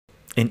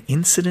An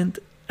incident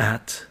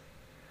at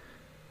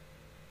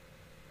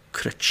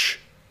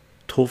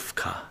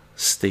Krychtovka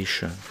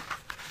station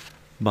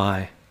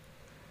by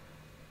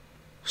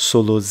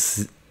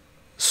Solzhenitsyn,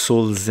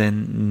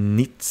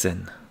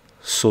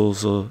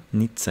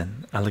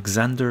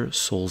 Alexander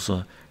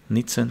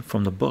Solzhenitsyn,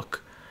 from the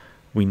book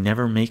We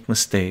Never Make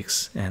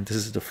Mistakes. And this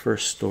is the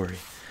first story.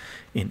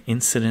 An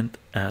incident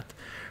at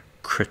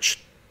Krychtovka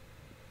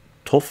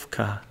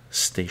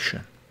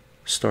station,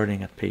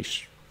 starting at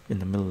page, in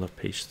the middle of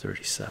page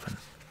 37.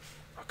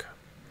 Okay.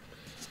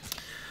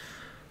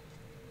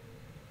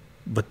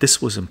 But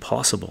this was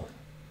impossible.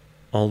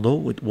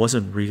 Although it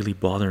wasn't really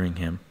bothering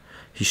him,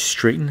 he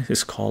straightened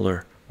his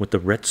collar with the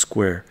red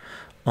square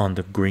on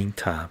the green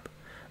tab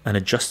and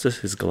adjusted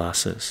his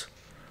glasses.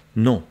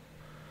 No,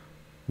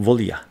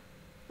 Volya,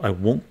 I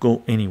won't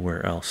go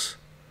anywhere else.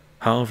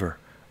 However,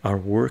 our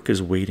work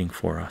is waiting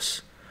for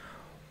us.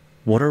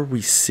 What are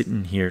we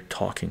sitting here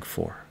talking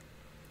for?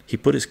 He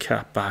put his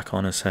cap back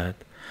on his head,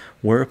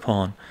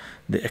 whereupon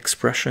the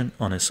expression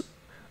on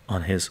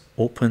his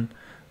open,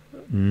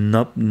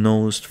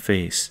 nub-nosed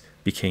face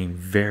became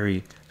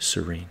very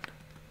serene.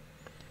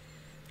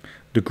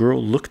 The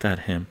girl looked at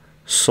him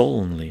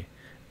sullenly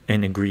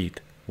and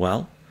agreed.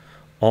 Well,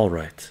 all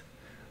right,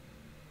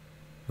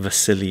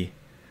 Vasilich,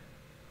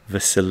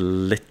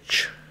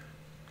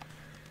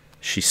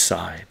 she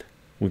sighed.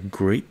 With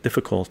great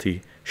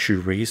difficulty she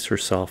raised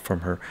herself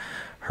from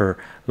her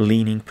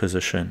leaning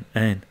position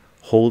and,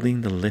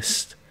 holding the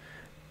list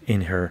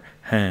in her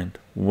hand,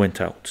 went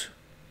out.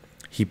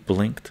 He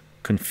blinked,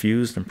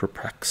 confused and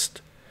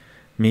perplexed.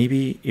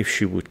 Maybe if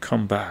she would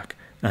come back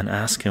and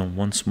ask him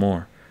once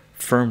more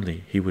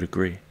firmly, he would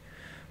agree.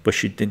 But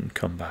she didn't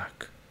come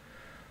back.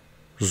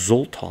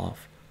 Zoltov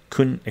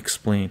couldn't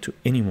explain to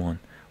anyone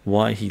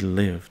why he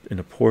lived in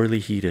a poorly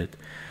heated,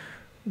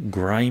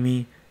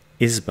 grimy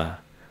izba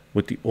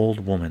with the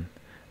old woman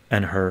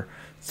and her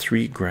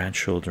 3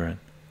 grandchildren,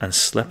 and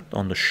slept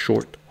on the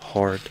short,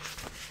 hard,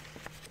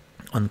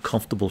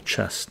 uncomfortable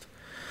chest.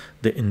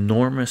 The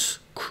enormous,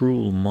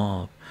 cruel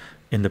mob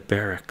in the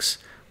barracks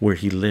where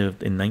he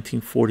lived in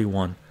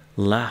 1941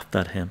 laughed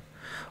at him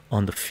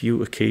on the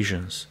few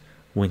occasions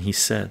when he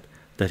said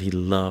that he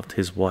loved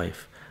his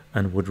wife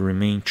and would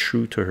remain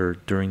true to her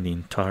during the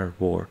entire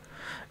war,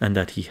 and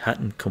that he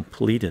hadn't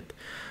completed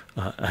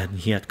and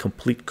he had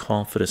complete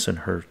confidence in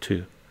her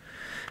too.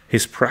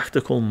 His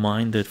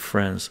practical-minded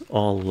friends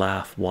all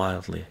laughed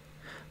wildly,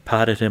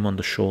 patted him on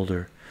the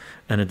shoulder,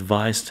 and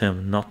advised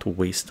him not to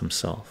waste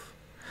himself.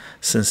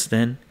 Since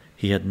then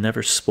he had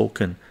never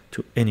spoken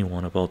to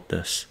anyone about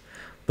this,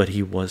 but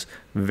he was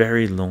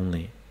very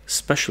lonely,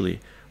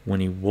 especially when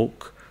he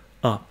woke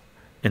up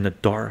in the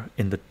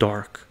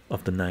dark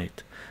of the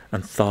night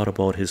and thought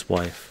about his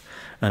wife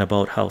and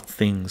about how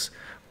things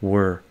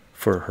were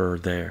for her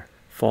there,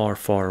 far,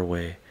 far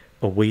away,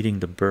 awaiting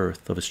the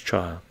birth of his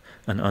child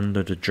and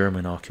under the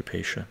German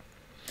occupation.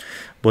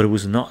 But it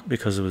was not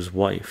because of his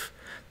wife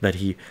that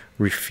he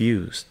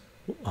refused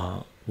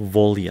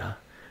Volya.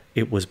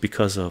 It was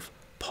because of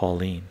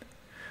Pauline.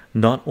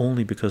 Not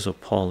only because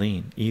of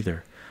Pauline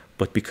either,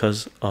 but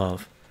because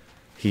of,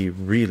 he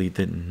really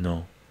didn't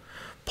know.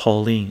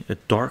 Pauline, a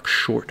dark,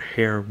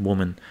 short-haired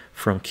woman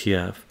from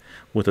Kiev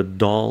with a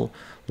dull,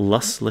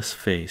 lustless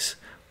face,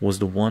 was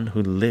the one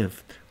who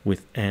lived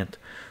with Aunt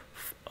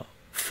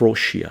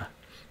Froshia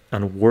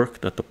and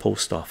worked at the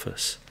post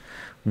office.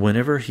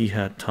 Whenever he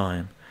had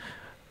time,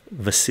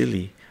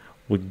 Vasily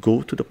would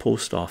go to the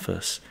post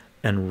office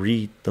and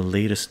read the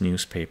latest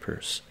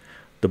newspapers.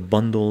 The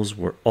bundles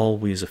were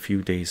always a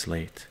few days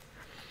late.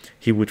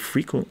 He would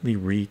frequently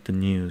read the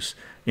news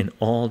in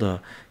all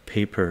the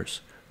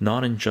papers,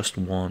 not in just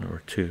one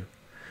or two.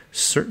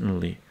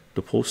 Certainly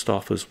the post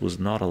office was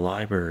not a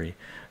library,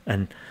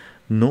 and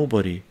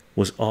nobody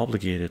was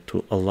obligated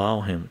to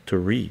allow him to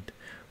read,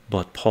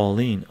 but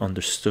Pauline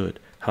understood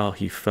how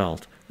he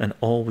felt and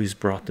always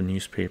brought the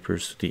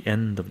newspapers to the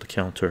end of the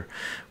counter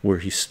where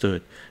he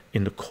stood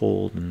in the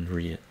cold and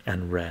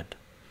read.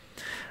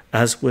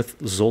 As with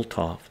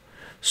Zoltov,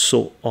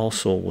 so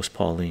also was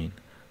Pauline.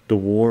 The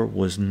war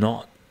was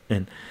not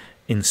an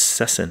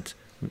incessant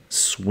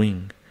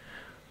swing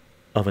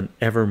of an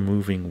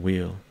ever-moving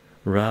wheel.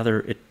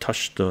 Rather, it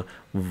touched the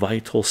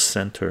vital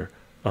center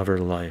of her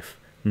life,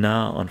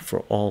 now and for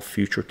all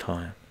future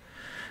time.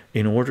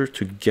 In order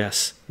to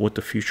guess what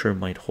the future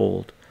might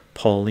hold,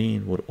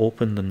 Pauline would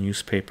open the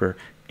newspaper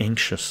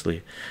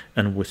anxiously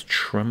and with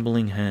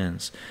trembling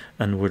hands,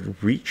 and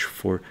would reach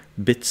for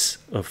bits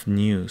of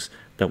news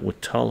that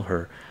would tell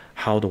her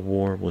how the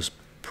war was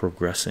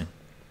progressing.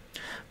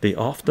 They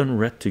often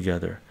read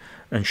together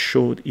and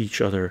showed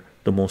each other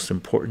the most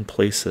important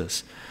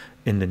places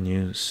in the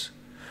news.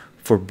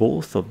 For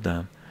both of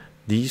them,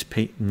 these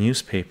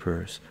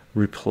newspapers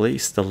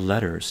replaced the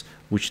letters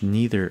which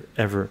neither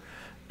ever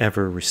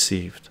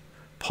received.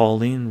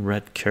 Pauline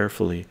read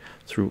carefully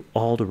through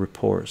all the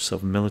reports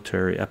of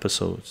military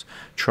episodes,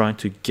 trying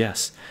to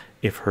guess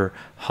if her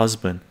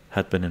husband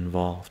had been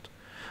involved.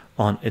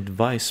 On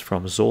advice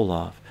from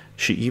Zolov,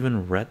 She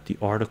even read the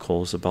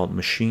articles about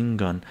machine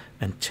gun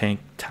and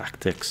tank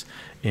tactics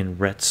in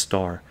Red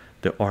Star,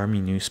 the army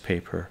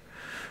newspaper,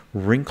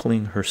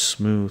 wrinkling her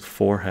smooth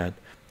forehead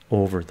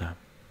over them.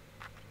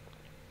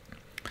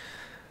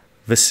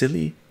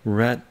 Vasily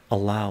read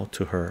aloud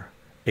to her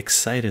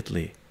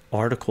excitedly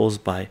articles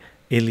by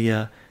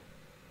Ilya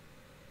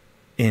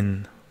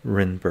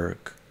Inrenberg.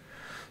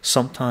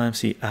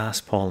 Sometimes he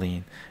asked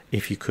Pauline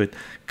if he could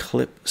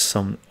clip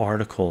some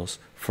articles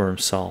for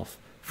himself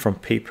from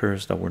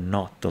papers that were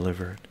not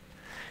delivered.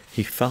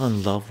 He fell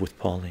in love with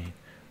Pauline,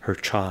 her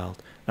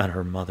child, and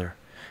her mother,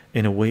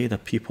 in a way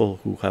that people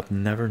who have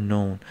never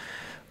known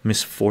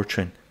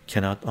misfortune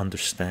cannot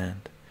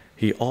understand.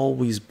 He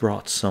always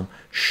brought some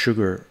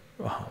sugar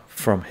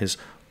from his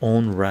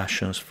own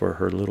rations for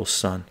her little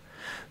son.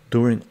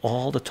 During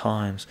all the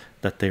times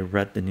that they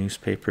read the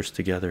newspapers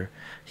together,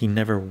 he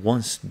never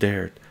once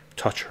dared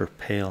touch her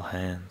pale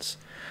hands,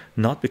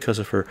 not because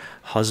of her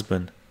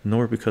husband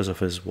nor because of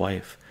his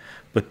wife,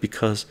 but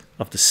because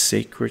of the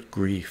sacred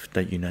grief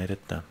that united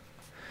them.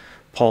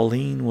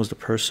 Pauline was the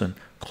person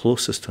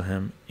closest to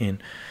him in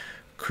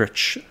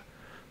Krychtovka.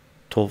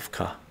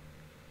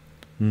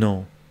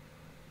 No,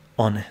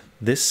 on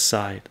this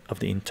side of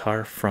the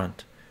entire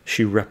front,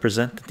 she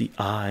represented the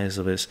eyes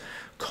of his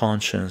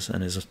conscience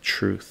and his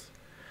truth.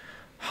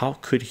 How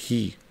could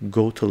he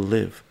go to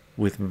live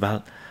with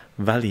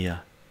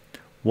Valia?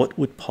 What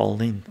would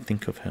Pauline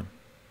think of him?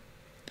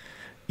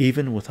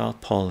 Even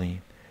without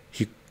Pauline,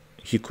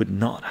 he could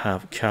not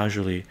have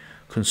casually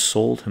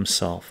consoled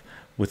himself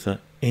with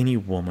any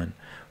woman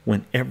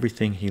when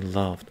everything he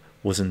loved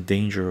was in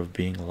danger of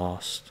being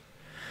lost.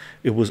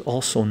 It was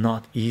also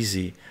not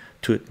easy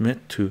to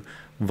admit to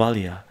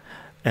Valia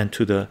and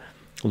to the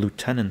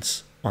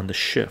lieutenants on the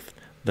shift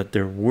that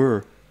there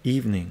were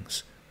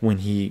evenings when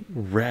he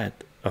read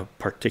a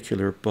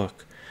particular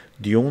book,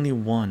 the only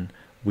one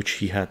which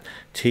he had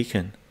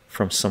taken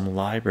from some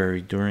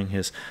library during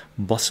his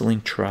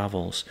bustling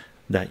travels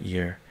that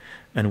year,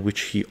 and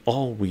which he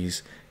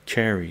always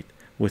carried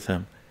with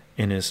him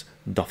in his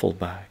duffel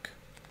bag.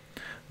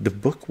 The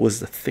book was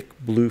the thick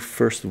blue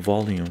first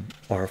volume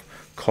of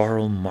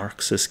Karl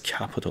Marx's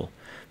Capital,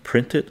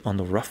 printed on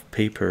the rough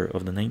paper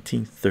of the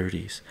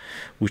 1930s,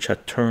 which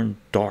had turned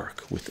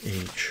dark with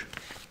age.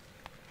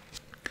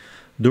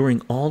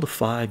 During all the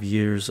 5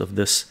 years of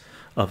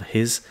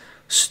his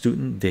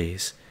student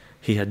days,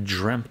 he had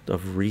dreamt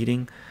of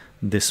reading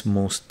this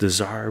most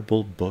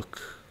desirable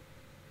book.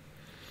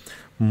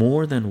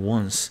 More than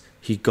once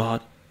he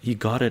got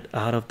it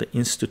out of the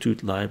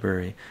Institute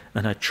library,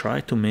 and I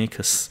tried to make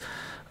a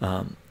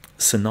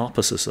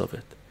synopsis of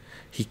it.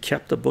 He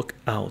kept the book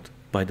out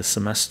by the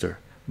semester,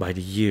 by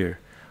the year,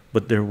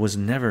 but there was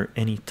never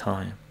any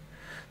time.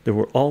 There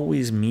were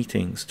always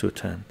meetings to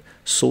attend,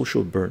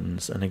 social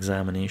burdens, and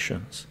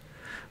examinations.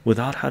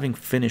 Without having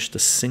finished a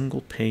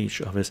single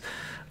page of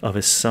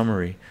his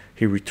summary,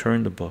 he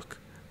returned the book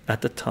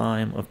at the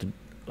time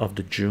of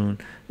the June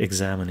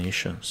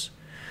examinations.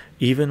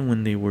 Even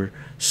when they were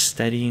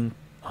studying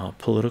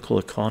political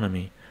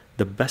economy,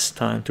 the best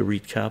time to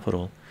read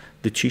Capital,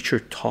 the teacher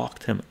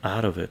talked him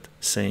out of it,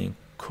 saying,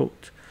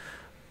 quote,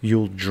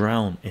 "You'll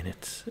drown in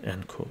it,"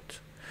 end quote.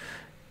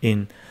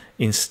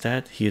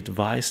 Instead, he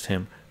advised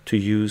him to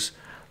use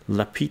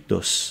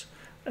Lapidus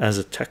as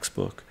a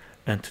textbook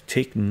and to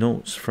take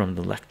notes from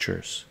the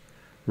lectures.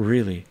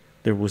 Really,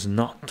 there was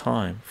not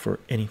time for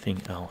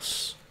anything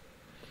else.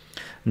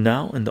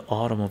 Now, in the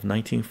autumn of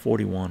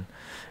 1941,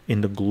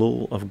 in the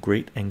glow of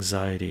great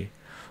anxiety,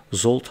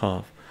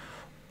 Zoltov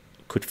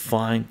could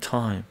find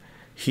time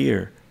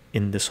here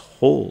in this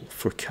hole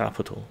for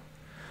Capital.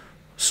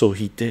 So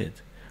he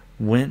did.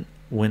 When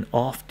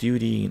off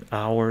duty in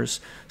hours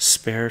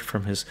spared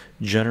from his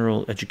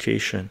general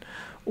education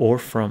or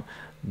from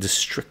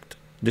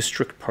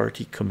district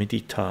party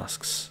committee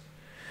tasks,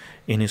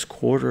 in his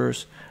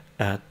quarters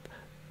at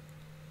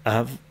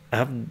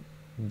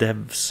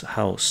Avdev's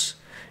house,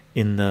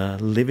 in the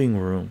living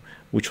room,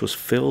 which was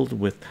filled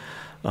with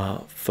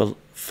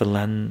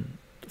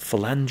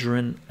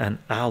philandrin and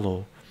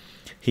aloe,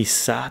 he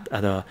sat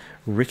at a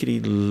rickety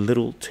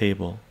little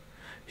table.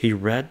 He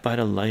read by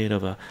the light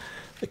of a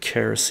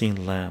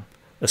kerosene lamp.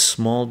 A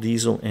small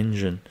diesel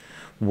engine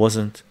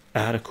wasn't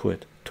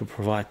adequate to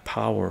provide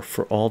power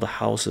for all the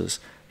houses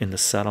in the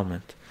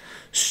settlement.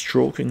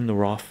 Stroking the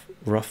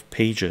rough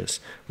pages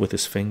with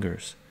his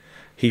fingers,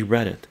 he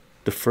read it.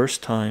 The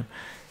first time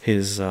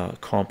his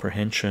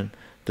comprehension,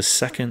 the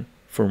second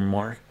for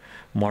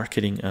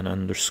marking and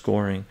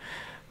underscoring,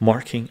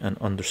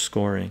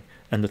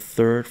 and the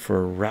third for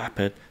a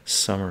rapid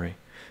summary,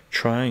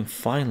 trying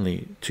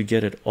finally to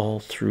get it all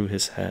through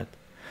his head.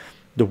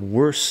 The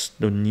worse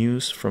the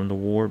news from the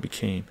war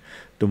became,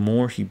 the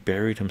more he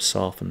buried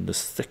himself in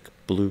this thick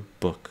blue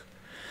book.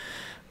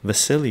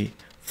 Vasily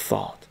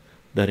thought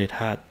that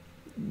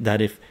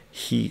if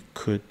he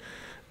could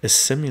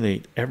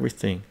assimilate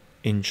everything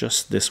in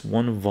just this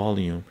one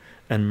volume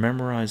and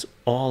memorize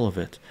all of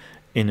it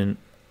in an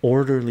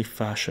orderly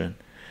fashion,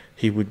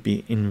 he would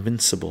be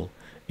invincible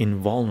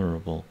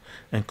invulnerable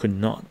and could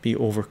not be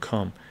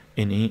overcome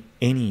in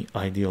any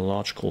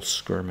ideological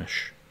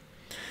skirmish.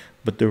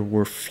 But there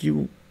were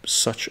few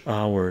such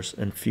hours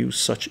and few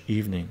such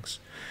evenings.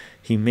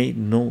 He made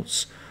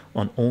notes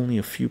on only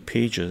a few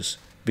pages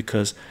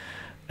because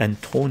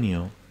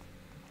Antonio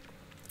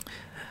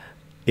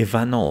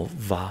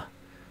Ivanova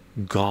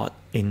got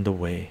in the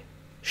way.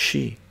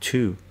 She,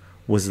 too,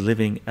 was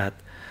living at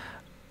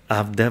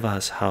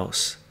Avdeva's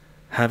house,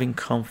 having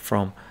come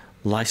from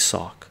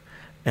Lysok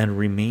and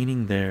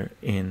remaining there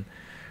in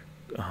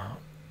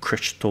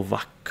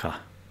Krychtovaka.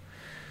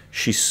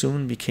 She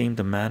soon became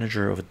the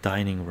manager of a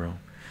dining room.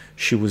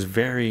 She was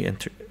very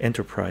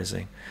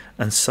enterprising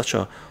and such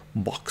a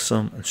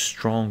buxom and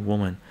strong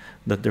woman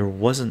that there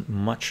wasn't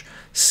much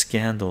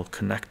scandal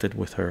connected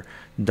with her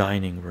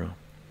dining room.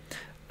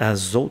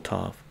 As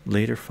Zotov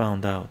later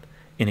found out,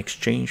 in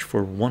exchange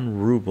for 1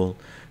 ruble,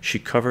 she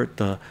covered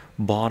the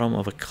bottom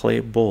of a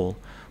clay bowl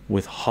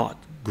with hot,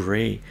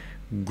 gray,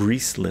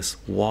 greaseless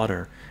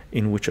water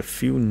in which a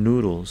few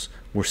noodles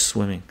were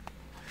swimming.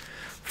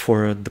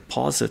 For a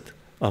deposit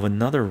of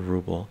another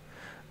ruble,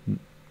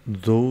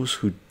 those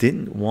who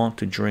didn't want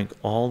to drink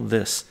all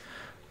this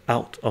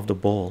out of the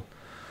bowl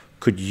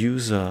could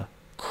use a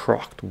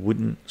crocked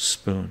wooden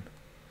spoon.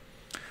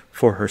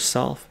 For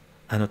herself,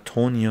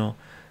 Antonio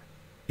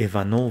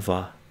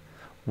Ivanova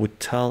would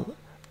tell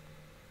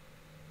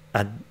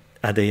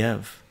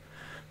Adeyev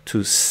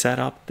to set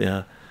up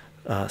the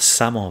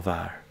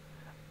samovar,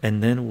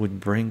 and then would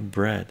bring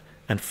bread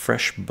and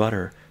fresh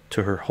butter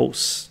to her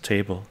host's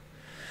table.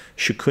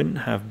 She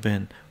couldn't have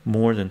been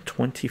more than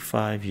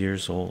 25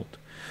 years old,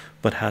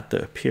 but had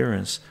the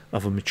appearance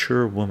of a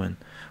mature woman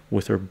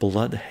with her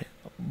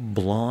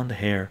blonde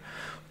hair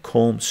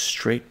combed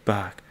straight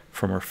back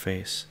from her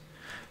face.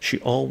 She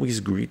always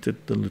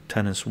greeted the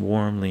lieutenants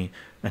warmly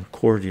and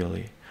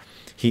cordially.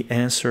 He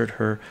answered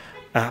her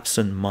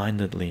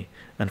absent-mindedly,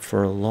 and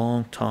for a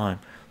long time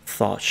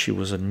thought she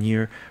was a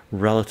near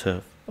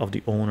relative of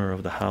the owner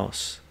of the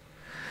house.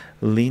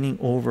 Leaning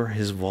over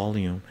his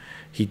volume,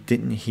 he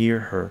didn't hear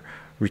her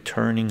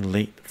returning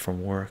late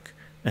from work,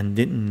 and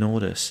didn't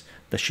notice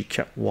that she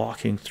kept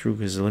walking through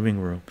his living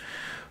room,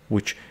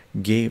 which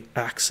gave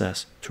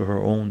access to her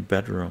own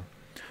bedroom,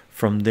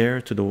 from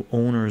there to the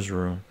owner's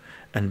room,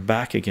 and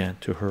back again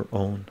to her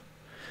own.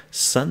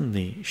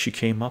 Suddenly she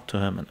came up to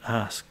him and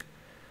asked,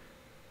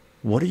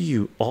 "What are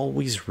you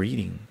always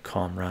reading,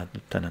 comrade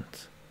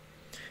lieutenant?"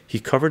 He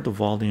covered the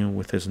volume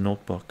with his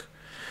notebook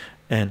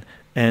and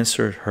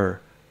answered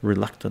her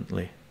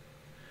reluctantly.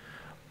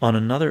 On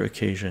another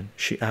occasion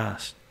she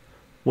asked,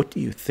 "What do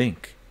you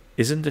think?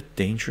 Isn't it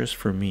dangerous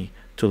for me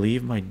to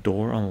leave my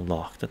door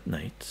unlocked at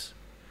night?"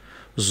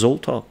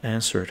 Zoltov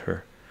answered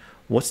her,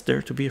 "What's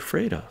there to be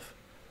afraid of?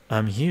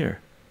 I'm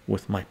here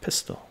with my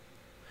pistol."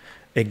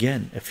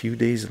 Again, a few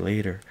days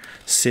later,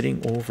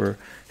 sitting over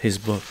his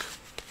book,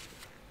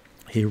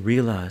 he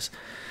realized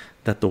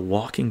that the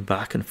walking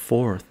back and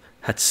forth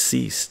had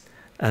ceased,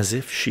 as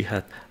if she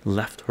had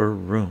left her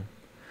room.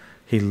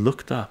 He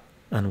looked up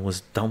and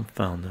was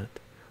dumbfounded.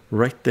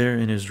 Right there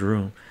in his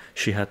room,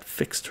 she had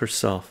fixed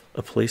herself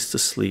a place to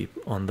sleep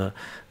on the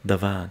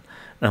divan,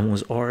 and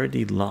was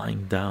already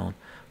lying down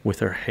with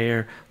her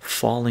hair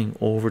falling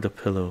over the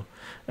pillow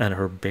and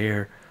her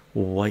bare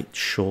white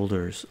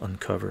shoulders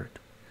uncovered.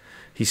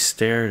 He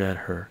stared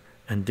at her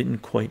and didn't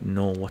quite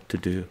know what to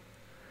do.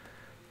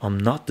 "I'm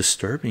not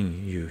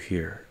disturbing you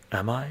here,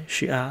 am I?"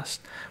 she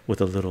asked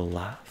with a little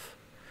laugh.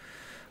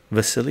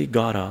 Vasily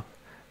got up,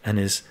 and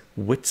his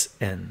wits'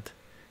 end.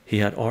 He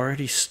had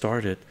already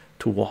started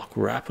to walk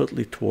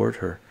rapidly toward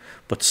her,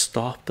 but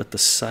stopped at the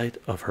sight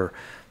of her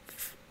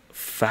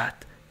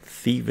fat,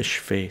 thievish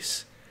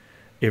face.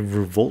 It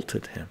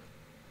revolted him.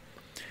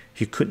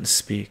 He couldn't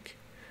speak.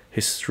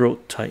 His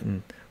throat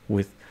tightened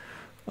with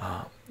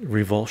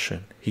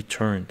revulsion. He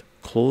turned,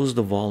 closed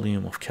the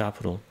volume of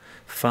Capital,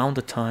 found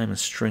the time and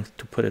strength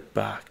to put it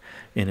back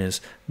in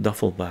his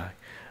duffel bag,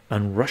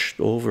 and rushed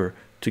over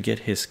to get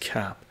his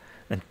cap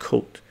and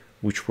coat,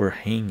 which were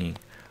hanging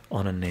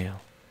on a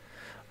nail.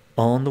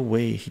 On the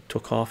way he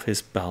took off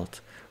his belt,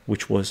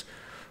 which was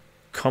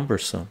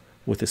cumbersome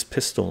with his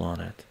pistol on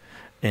it,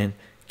 and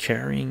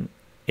carrying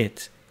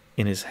it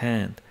in his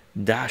hand,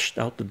 dashed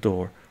out the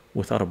door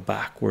without a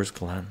backwards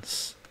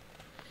glance.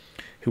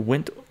 He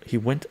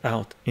went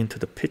out into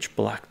the pitch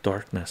black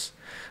darkness.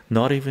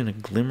 Not even a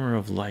glimmer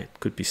of light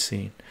could be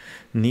seen,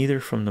 neither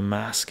from the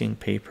masking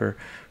paper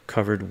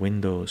covered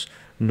windows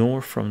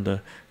nor from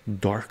the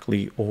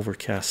darkly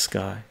overcast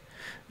sky,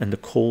 and the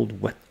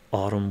cold wet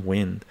autumn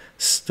wind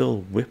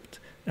still whipped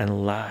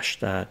and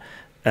lashed at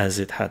as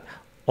it had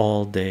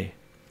all day,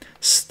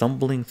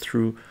 stumbling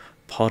through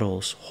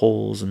puddles,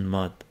 holes, and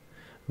mud.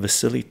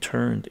 Vasily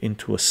turned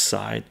into a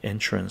side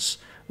entrance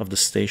of the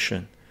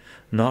station,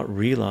 not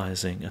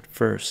realizing at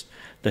first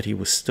that he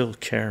was still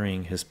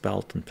carrying his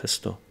belt and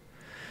pistol.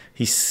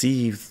 He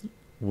seethed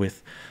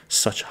with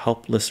such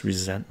helpless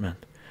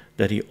resentment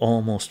that he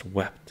almost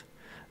wept,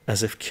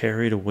 as if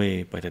carried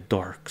away by the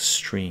dark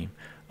stream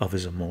of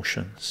his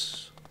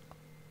emotions.